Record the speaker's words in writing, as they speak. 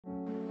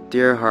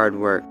Dear hard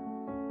work,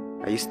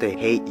 I used to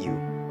hate you.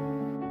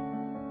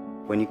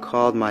 When you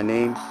called my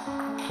name,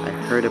 I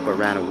heard it but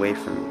ran away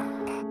from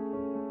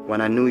you.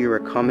 When I knew you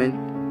were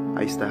coming,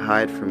 I used to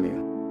hide from you.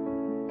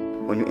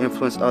 When you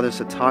influenced others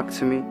to talk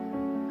to me,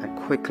 I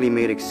quickly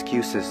made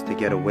excuses to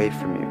get away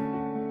from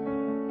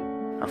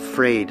you.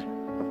 Afraid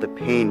of the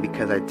pain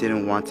because I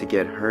didn't want to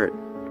get hurt.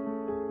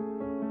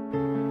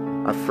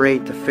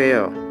 Afraid to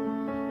fail,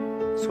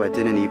 so I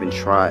didn't even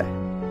try.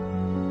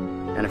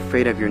 And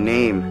afraid of your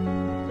name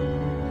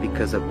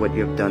because of what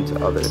you have done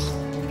to others.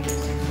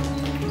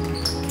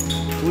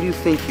 Who do you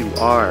think you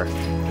are?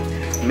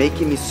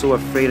 Making me so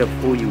afraid of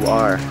who you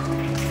are.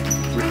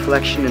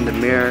 Reflection in the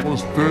mirror,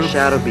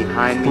 shadow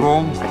behind me.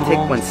 I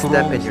take one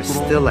step and you're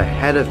still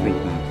ahead of me.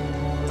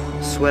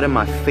 Sweat in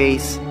my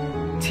face,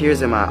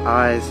 tears in my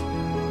eyes.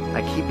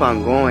 I keep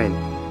on going.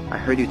 I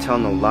heard you tell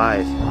no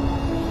lies.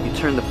 You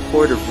turn the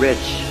poor to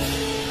rich,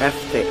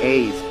 F to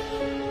A's.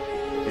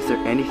 Is there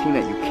anything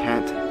that you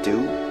can't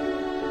do?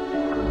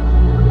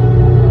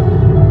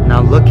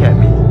 Now look at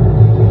me.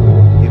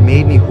 You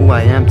made me who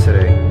I am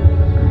today.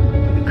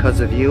 Because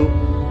of you,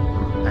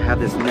 I have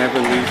this never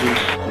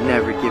losing,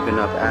 never giving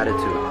up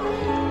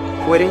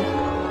attitude. Quitting?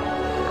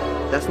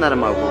 That's not in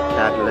my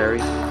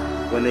vocabulary.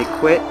 When they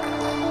quit,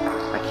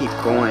 I keep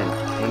going.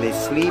 When they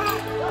sleep,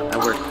 I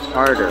work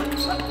harder.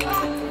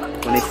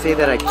 When they say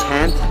that I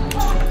can't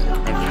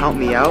and count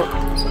me out,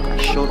 I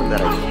show them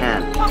that I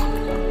can.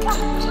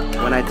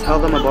 When I tell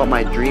them about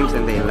my dreams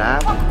and they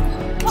laugh,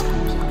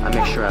 I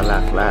make sure I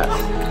laugh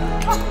last.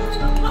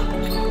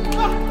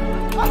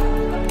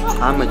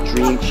 I'm a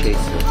dream chaser.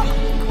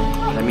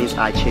 That means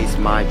I chase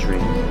my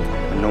dreams,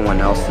 and no one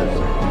else's.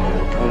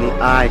 Only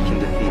I can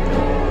defeat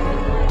them.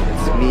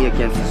 It's me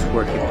against this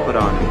work you put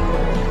on me.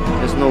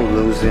 There's no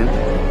losing.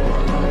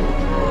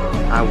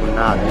 I will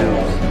not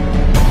lose.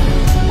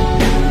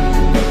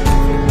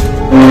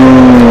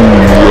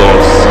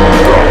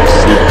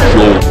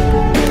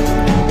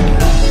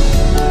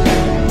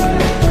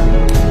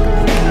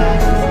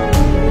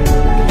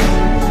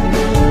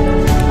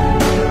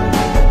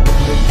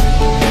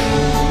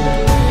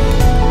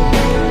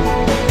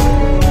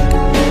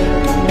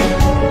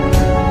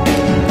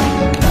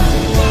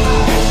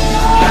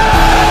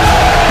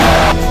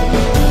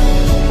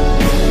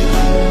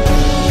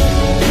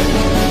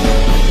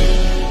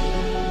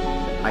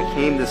 I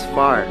came this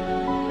far,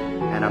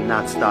 and I'm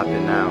not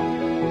stopping now.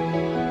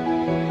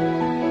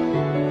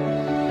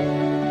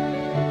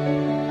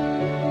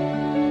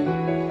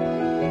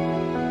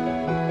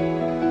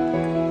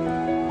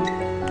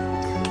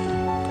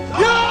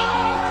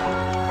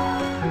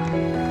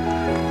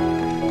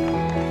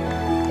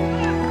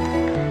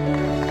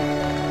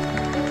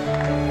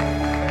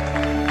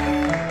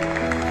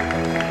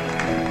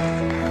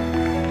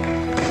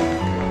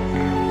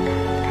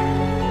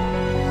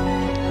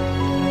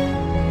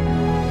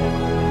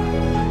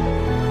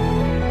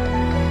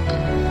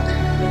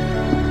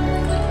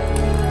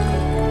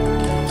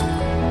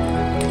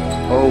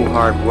 Oh,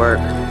 hard work.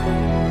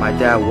 My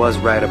dad was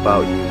right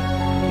about you.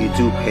 You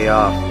do pay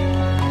off.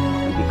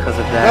 And because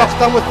of that,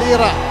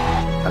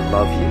 I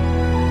love you.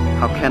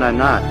 How can I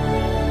not?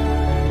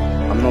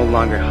 I'm no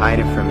longer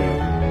hiding from you.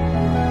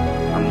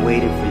 I'm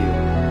waiting for you.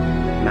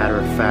 Matter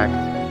of fact,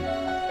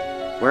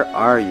 where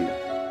are you?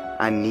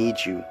 I need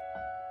you.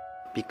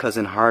 Because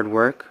in hard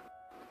work,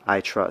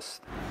 I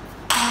trust.